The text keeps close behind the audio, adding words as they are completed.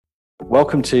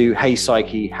Welcome to Hey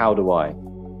Psyche, How Do I?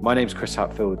 My name's Chris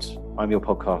Hatfield. I'm your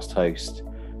podcast host.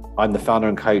 I'm the founder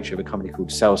and coach of a company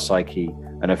called Sales Psyche,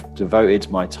 and I've devoted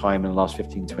my time in the last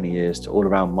 15, 20 years to all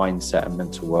around mindset and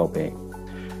mental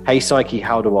well-being. Hey Psyche,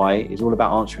 How Do I? Is all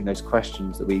about answering those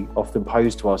questions that we often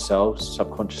pose to ourselves,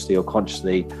 subconsciously or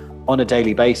consciously, on a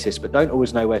daily basis, but don't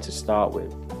always know where to start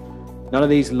with. None of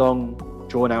these long,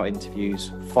 drawn-out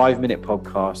interviews, 5-minute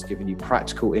podcasts giving you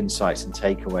practical insights and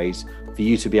takeaways for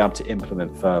you to be able to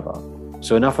implement further.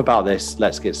 So enough about this,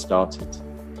 let's get started.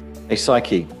 Hey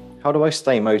Psyche, how do I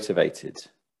stay motivated?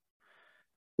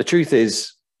 The truth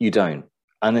is, you don't.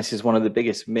 And this is one of the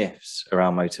biggest myths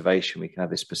around motivation. We can have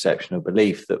this perception or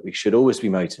belief that we should always be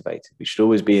motivated. We should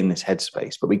always be in this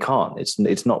headspace, but we can't.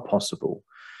 It's not possible.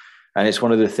 And it's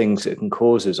one of the things that can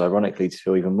cause us, ironically, to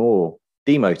feel even more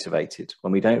demotivated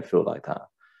when we don't feel like that.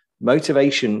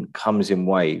 Motivation comes in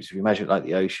waves. If you imagine it like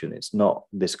the ocean, it's not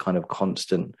this kind of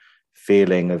constant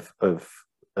feeling of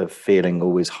feeling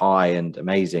always high and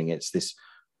amazing. It's this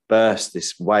burst,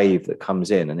 this wave that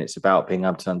comes in, and it's about being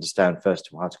able to understand, first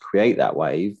of all, how to create that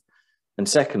wave. And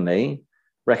secondly,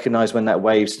 recognize when that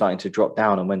wave's starting to drop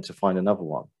down and when to find another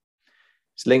one.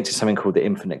 It's linked to something called the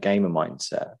infinite gamer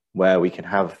mindset, where we can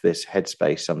have this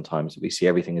headspace sometimes that we see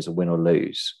everything as a win or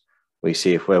lose. We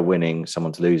see if we're winning,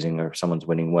 someone's losing, or if someone's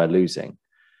winning, we're losing.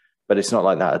 But it's not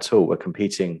like that at all. We're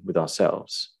competing with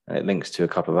ourselves. And it links to a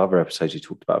couple of other episodes you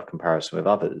talked about of comparison with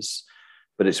others.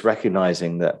 But it's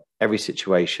recognizing that every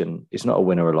situation is not a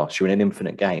win or a loss. You're in an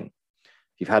infinite game. If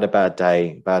you've had a bad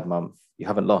day, bad month, you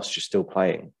haven't lost, you're still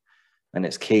playing. And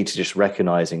it's key to just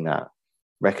recognizing that.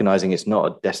 Recognizing it's not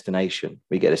a destination.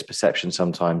 We get this perception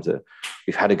sometimes that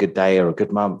we've had a good day or a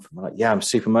good month. And we're like, yeah, I'm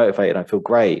super motivated. I feel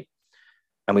great.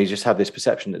 And we just have this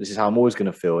perception that this is how I'm always going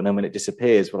to feel. And then when it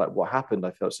disappears, we're like, what happened?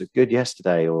 I felt so good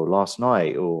yesterday or last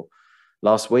night or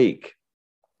last week.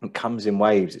 It comes in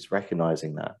waves. It's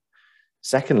recognizing that.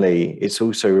 Secondly, it's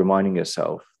also reminding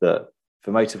yourself that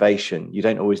for motivation, you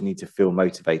don't always need to feel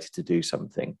motivated to do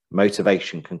something.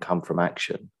 Motivation can come from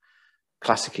action.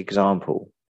 Classic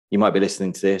example, you might be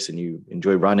listening to this and you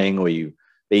enjoy running, or you've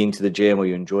been to the gym, or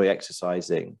you enjoy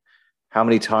exercising. How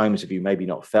many times have you maybe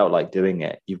not felt like doing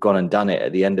it? You've gone and done it.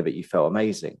 At the end of it, you felt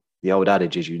amazing. The old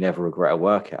adage is you never regret a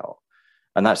workout.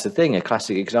 And that's the thing, a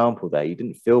classic example there. You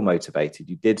didn't feel motivated.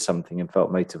 You did something and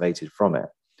felt motivated from it.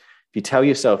 If you tell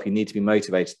yourself you need to be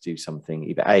motivated to do something,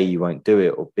 either A, you won't do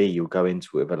it, or B, you'll go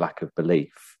into it with a lack of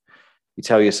belief. You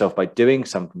tell yourself by doing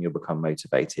something, you'll become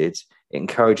motivated. It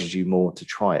encourages you more to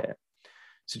try it.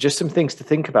 So just some things to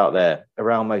think about there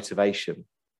around motivation.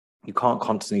 You can't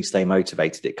constantly stay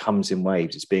motivated. It comes in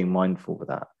waves. It's being mindful of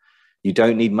that. You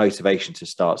don't need motivation to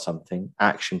start something.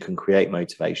 Action can create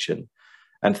motivation.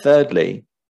 And thirdly,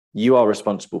 you are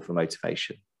responsible for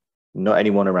motivation, not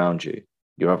anyone around you.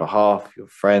 Your other half, your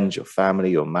friends, your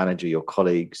family, your manager, your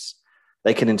colleagues.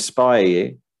 They can inspire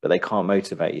you, but they can't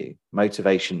motivate you.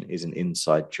 Motivation is an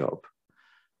inside job.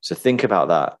 So think about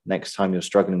that next time you're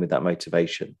struggling with that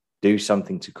motivation. Do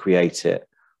something to create it.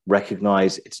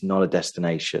 Recognize it's not a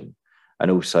destination,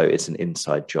 and also it's an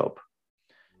inside job.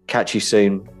 Catch you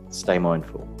soon. Stay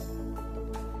mindful.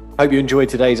 Hope you enjoyed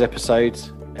today's episode.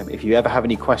 If you ever have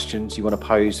any questions you want to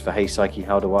pose for Hey Psyche,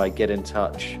 How Do I? Get in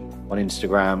touch on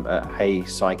Instagram at Hey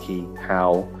Psyche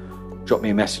How. Drop me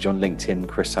a message on LinkedIn,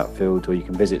 Chris Hatfield, or you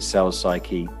can visit Sales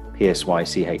Psyche,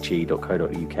 psyche.co.uk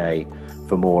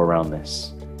for more around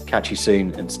this. Catch you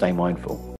soon and stay mindful.